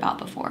heard about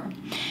before.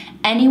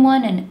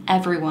 Anyone and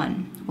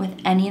everyone with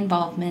any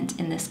involvement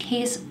in this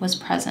case was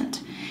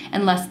present,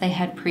 unless they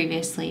had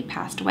previously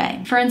passed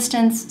away. For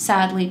instance,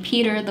 sadly,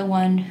 Peter, the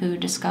one who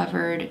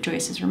discovered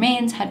Joyce's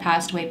remains, had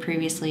passed away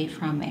previously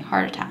from a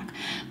heart attack,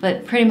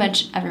 but pretty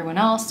much everyone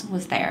else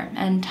was there,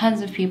 and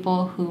tons of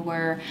people who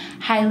were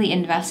highly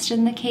invested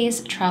in the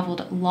case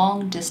traveled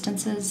long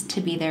distances to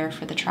be there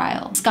for the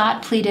trial.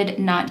 Scott pleaded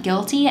not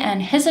guilty,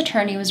 and his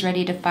attorney was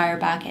ready to fire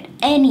back at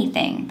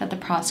anything that the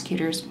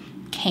prosecutors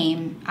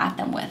came at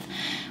them with.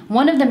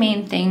 One of the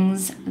main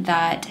things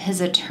that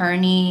his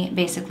attorney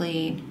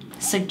basically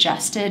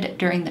suggested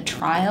during the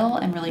trial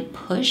and really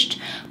pushed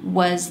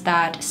was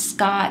that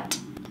Scott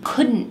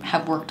couldn't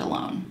have worked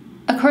alone.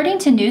 According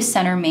to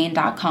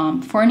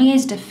newscentermaine.com,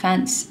 Fournier's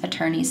defense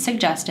attorneys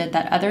suggested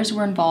that others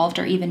were involved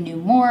or even knew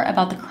more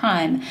about the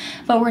crime,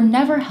 but were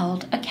never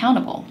held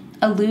accountable,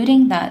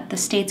 alluding that the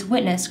state's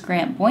witness,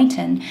 Grant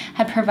Boynton,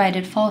 had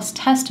provided false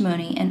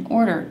testimony in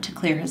order to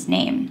clear his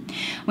name.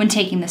 When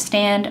taking the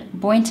stand,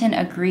 Boynton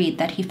agreed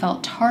that he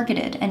felt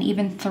targeted and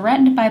even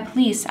threatened by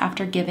police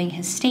after giving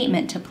his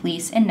statement to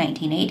police in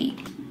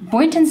 1980.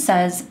 Boynton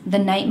says the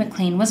night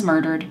Mclain was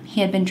murdered,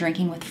 he had been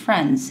drinking with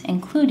friends,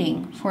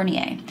 including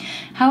Fournier.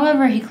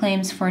 However, he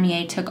claims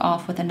Fournier took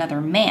off with another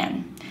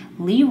man,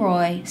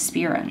 Leroy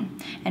Spearin,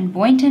 and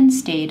Boynton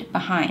stayed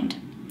behind.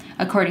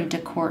 According to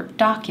court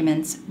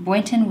documents,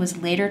 Boynton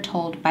was later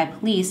told by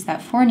police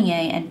that Fournier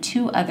and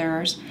two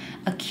others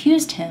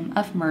accused him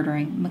of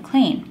murdering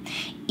Mclain,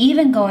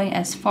 even going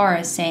as far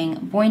as saying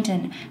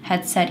Boynton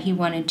had said he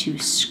wanted to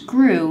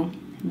screw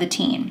the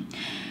teen.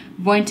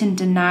 Boynton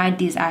denied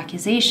these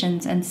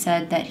accusations and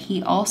said that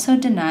he also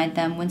denied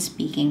them when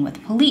speaking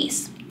with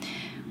police.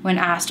 When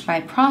asked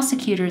by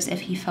prosecutors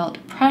if he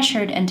felt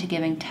pressured into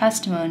giving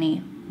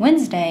testimony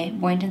Wednesday,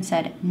 Boynton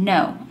said,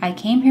 "No, I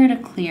came here to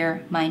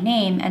clear my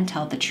name and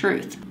tell the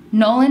truth."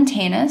 Nolan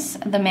Tanis,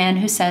 the man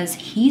who says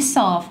he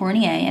saw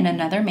Fournier and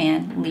another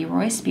man,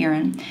 Leroy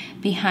Spearin,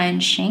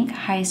 behind Schenck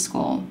High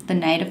School the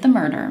night of the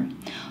murder,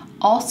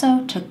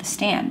 also took the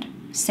stand,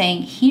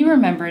 saying he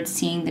remembered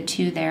seeing the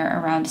two there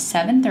around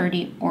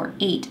 7:30 or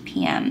 8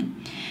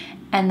 p.m.,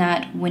 and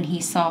that when he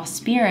saw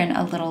Spearin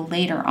a little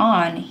later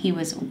on, he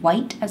was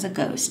white as a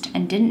ghost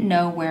and didn't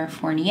know where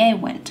Fournier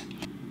went.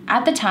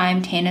 At the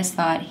time, Tanis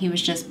thought he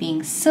was just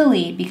being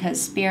silly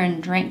because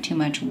Spearin drank too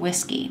much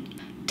whiskey.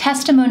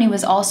 Testimony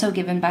was also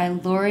given by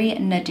Lori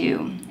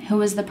Nadeau, who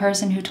was the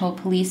person who told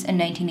police in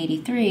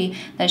 1983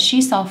 that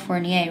she saw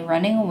Fournier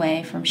running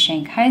away from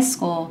Schenck High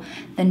School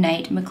the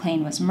night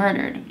Mclain was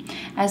murdered,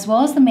 as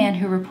well as the man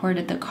who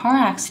reported the car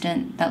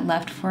accident that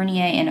left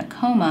Fournier in a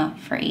coma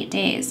for 8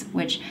 days,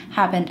 which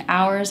happened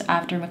hours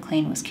after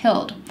Mclain was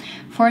killed.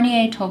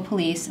 Fournier told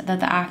police that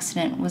the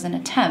accident was an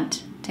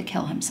attempt to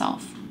kill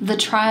himself. The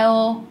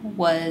trial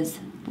was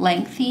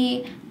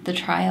lengthy, the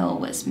trial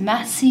was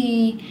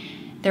messy.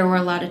 There were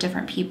a lot of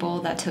different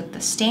people that took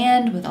the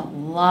stand with a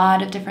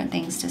lot of different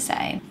things to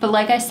say. But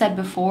like I said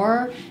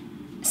before,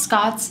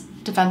 Scott's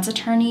defense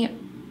attorney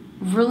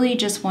really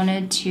just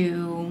wanted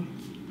to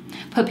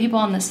put people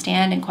on the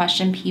stand and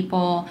question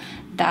people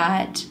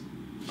that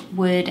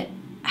would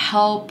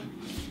help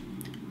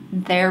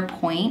their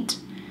point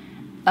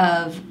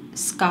of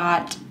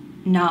Scott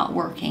not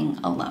working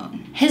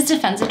alone. His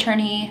defense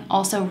attorney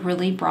also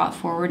really brought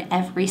forward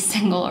every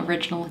single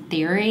original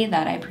theory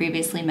that I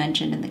previously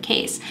mentioned in the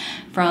case,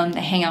 from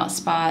the hangout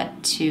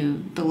spot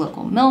to the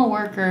local mill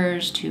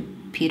workers to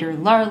Peter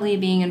Larley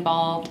being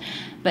involved.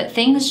 But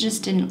things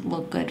just didn't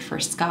look good for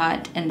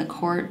Scott in the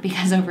court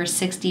because over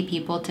 60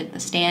 people took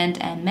the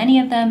stand, and many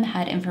of them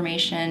had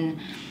information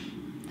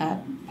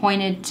that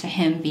pointed to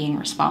him being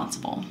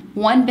responsible.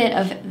 One bit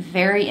of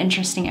very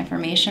interesting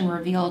information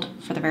revealed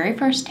for the very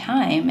first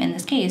time in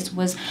this case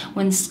was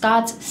when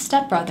Scott's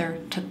stepbrother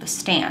took the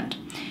stand.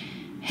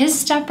 His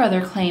stepbrother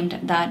claimed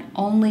that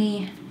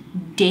only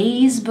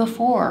days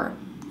before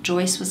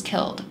Joyce was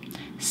killed,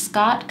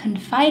 Scott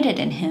confided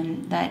in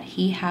him that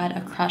he had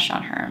a crush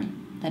on her,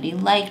 that he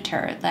liked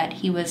her, that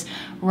he was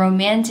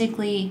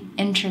romantically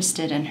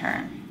interested in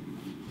her.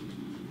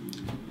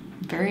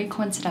 Very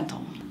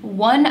coincidental.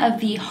 One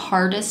of the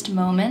hardest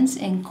moments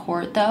in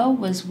court, though,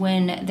 was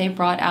when they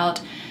brought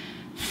out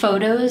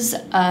photos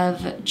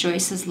of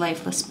Joyce's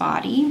lifeless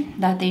body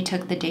that they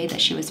took the day that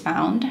she was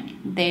found.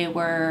 They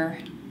were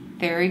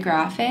very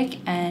graphic,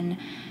 and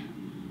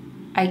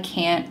I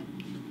can't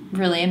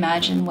really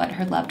imagine what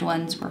her loved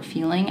ones were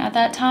feeling at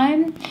that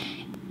time.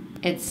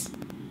 It's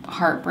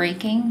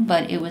heartbreaking,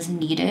 but it was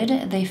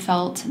needed. They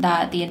felt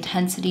that the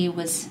intensity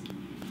was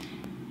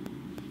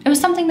was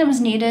something that was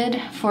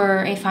needed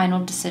for a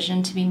final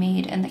decision to be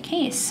made in the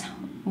case.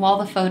 While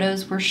the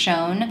photos were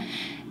shown,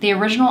 the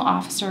original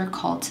officer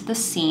called to the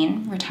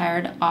scene,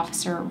 retired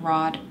Officer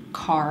Rod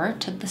Carr,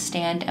 took the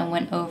stand and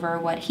went over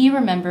what he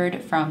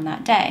remembered from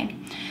that day.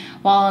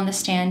 While on the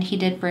stand, he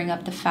did bring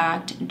up the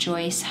fact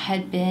Joyce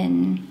had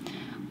been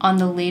on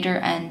the later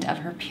end of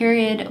her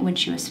period when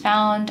she was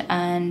found,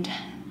 and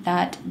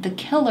that the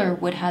killer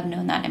would have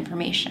known that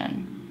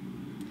information.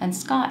 And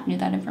Scott knew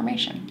that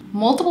information.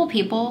 Multiple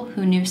people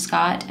who knew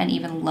Scott and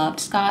even loved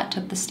Scott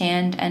took the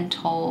stand and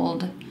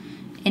told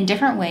in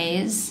different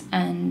ways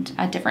and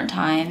at different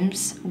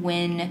times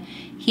when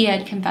he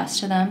had confessed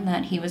to them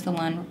that he was the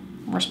one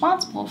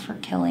responsible for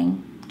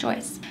killing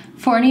Joyce.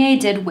 Fournier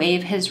did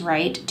waive his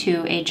right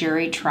to a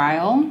jury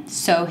trial,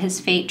 so his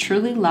fate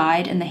truly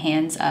lied in the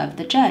hands of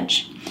the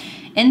judge.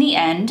 In the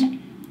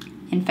end,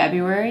 in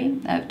February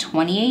of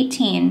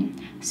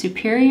 2018,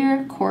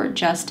 Superior Court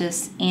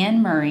Justice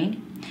Anne Murray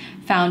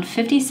found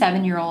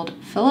 57-year-old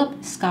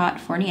Philip Scott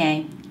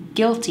Fournier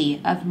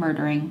guilty of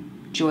murdering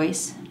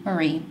Joyce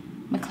Marie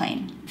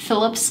Mclain.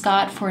 Philip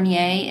Scott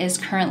Fournier is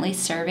currently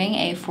serving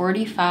a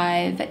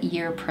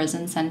 45-year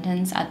prison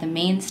sentence at the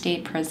Maine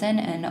State Prison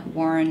in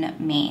Warren,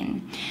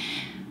 Maine.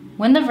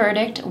 When the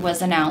verdict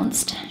was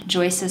announced,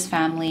 Joyce's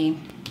family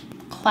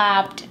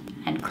clapped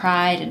and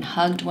cried and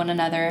hugged one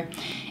another.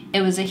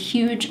 It was a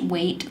huge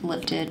weight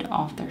lifted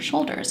off their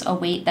shoulders, a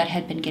weight that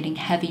had been getting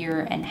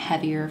heavier and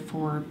heavier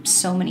for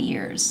so many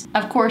years.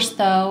 Of course,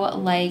 though,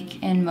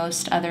 like in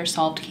most other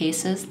solved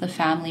cases, the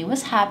family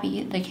was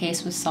happy the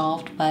case was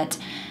solved, but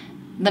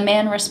the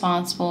man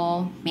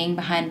responsible being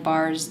behind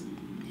bars,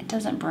 it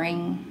doesn't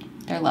bring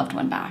their loved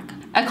one back.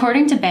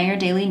 According to Bangor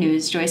Daily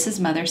News,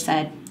 Joyce's mother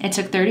said, "It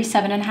took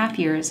 37.5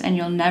 years, and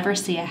you'll never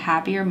see a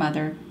happier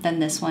mother than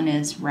this one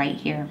is right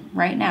here,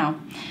 right now.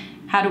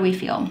 How do we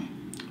feel?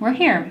 We're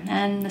here,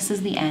 and this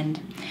is the end.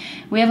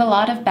 We have a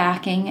lot of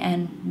backing,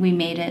 and we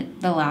made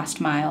it the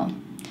last mile."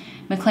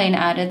 Mclain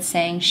added,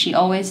 saying she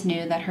always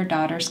knew that her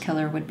daughter's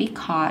killer would be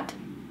caught,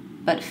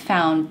 but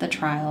found the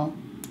trial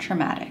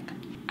traumatic.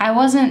 "I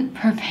wasn't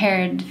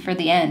prepared for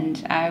the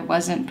end. I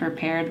wasn't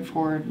prepared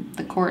for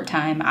the court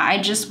time. I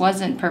just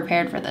wasn't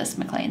prepared for this,"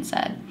 Mclain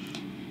said.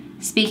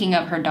 Speaking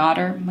of her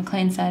daughter,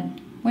 Mclain said,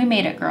 "We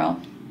made it,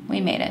 girl.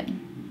 We made it.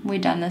 We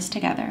done this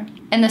together."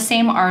 In the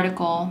same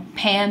article,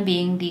 Pam,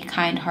 being the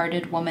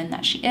kind-hearted woman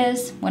that she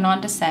is, went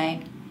on to say,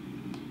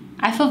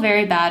 "I feel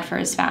very bad for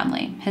his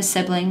family, his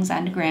siblings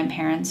and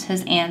grandparents,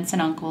 his aunts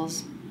and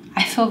uncles.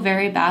 I feel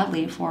very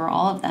badly for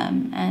all of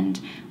them and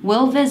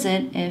will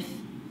visit if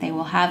they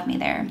will have me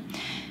there.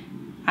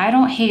 I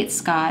don't hate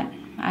Scott.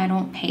 I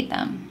don't hate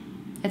them.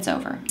 It's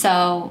over."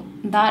 So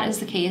that is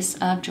the case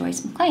of Joyce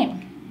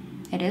Mclain.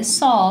 It is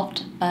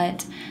solved,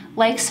 but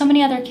like so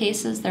many other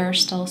cases, there are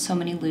still so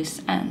many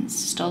loose ends,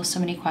 still so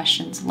many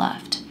questions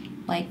left.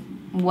 Like,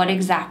 what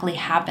exactly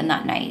happened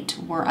that night?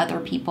 Were other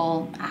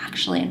people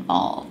actually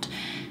involved?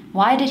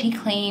 Why did he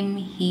claim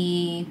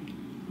he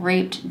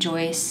raped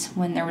Joyce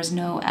when there was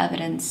no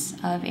evidence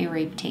of a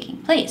rape taking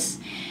place?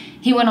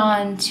 He went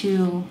on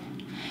to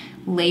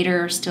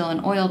later steal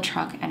an oil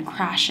truck and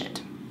crash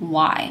it.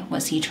 Why?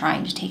 Was he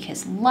trying to take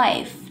his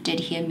life?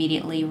 Did he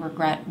immediately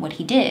regret what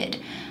he did?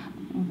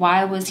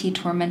 Why was he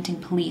tormenting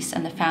police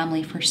and the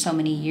family for so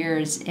many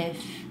years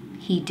if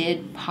he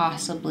did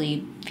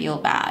possibly feel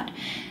bad?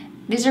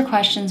 These are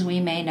questions we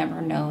may never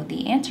know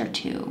the answer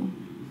to,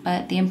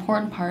 but the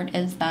important part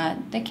is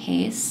that the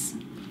case,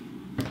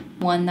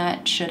 one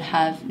that should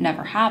have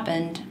never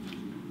happened,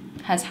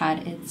 has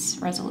had its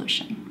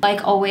resolution.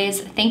 Like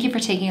always, thank you for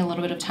taking a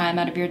little bit of time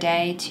out of your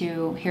day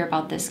to hear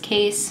about this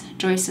case.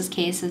 Joyce's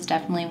case is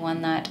definitely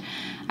one that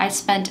I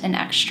spent an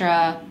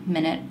extra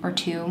minute or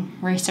two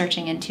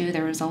researching into.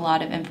 There was a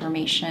lot of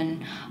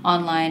information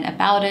online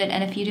about it,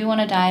 and if you do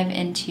want to dive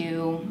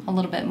into a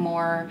little bit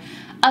more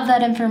of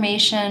that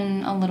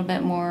information, a little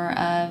bit more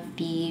of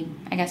the,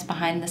 I guess,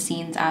 behind the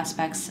scenes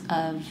aspects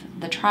of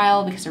the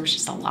trial, because there was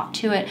just a lot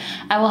to it,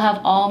 I will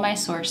have all my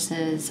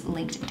sources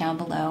linked down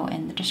below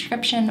in the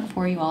description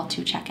for you all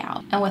to check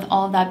out. And with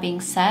all of that being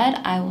said,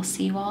 I will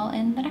see you all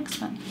in the next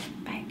one.